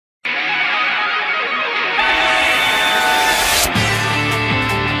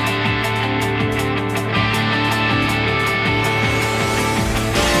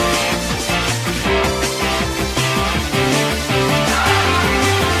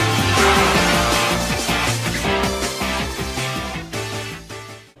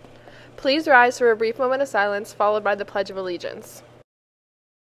Please rise for a brief moment of silence, followed by the Pledge of Allegiance.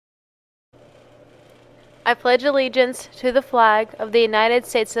 I pledge allegiance to the flag of the United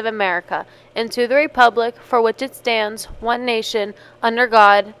States of America and to the republic for which it stands, one nation, under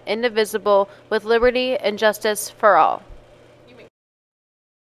God, indivisible, with liberty and justice for all.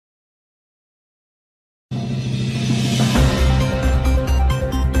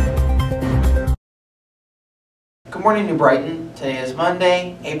 Good morning, New Brighton. Today is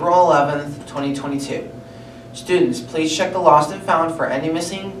Monday, April 11th, 2022. Students, please check the lost and found for any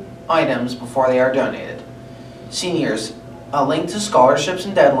missing items before they are donated. Seniors, a link to scholarships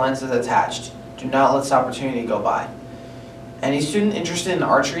and deadlines is attached. Do not let this opportunity go by. Any student interested in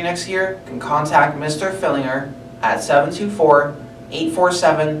archery next year can contact Mr. Fillinger at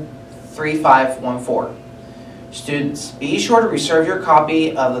 724-847-3514. Students, be sure to reserve your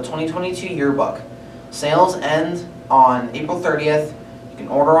copy of the 2022 yearbook. Sales end on April 30th. You can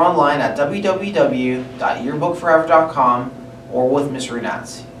order online at www.yearbookforever.com or with Ms.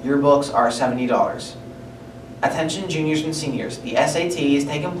 Runatz. Yearbooks are $70. Attention juniors and seniors, the SAT is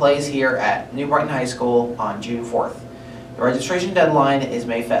taking place here at New Brighton High School on June 4th. The registration deadline is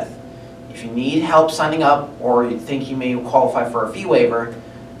May 5th. If you need help signing up or you think you may qualify for a fee waiver,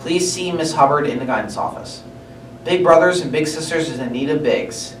 please see Ms. Hubbard in the guidance office. Big Brothers and Big Sisters is in need of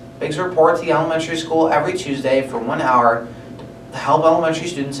bigs. Bigs report to the elementary school every Tuesday for 1 hour to help elementary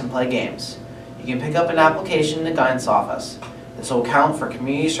students and play games. You can pick up an application in the guidance office. This will count for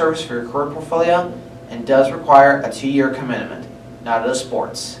community service for your career portfolio and does require a 2-year commitment. Now to the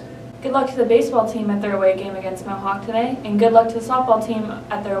sports. Good luck to the baseball team at their away game against Mohawk today, and good luck to the softball team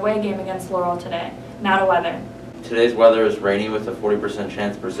at their away game against Laurel today. Now to weather. Today's weather is rainy with a 40%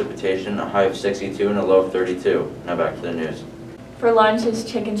 chance of precipitation, a high of 62 and a low of 32. Now back to the news. For lunch is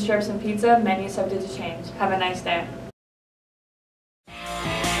chicken strips and pizza, menu subject to change. Have a nice day.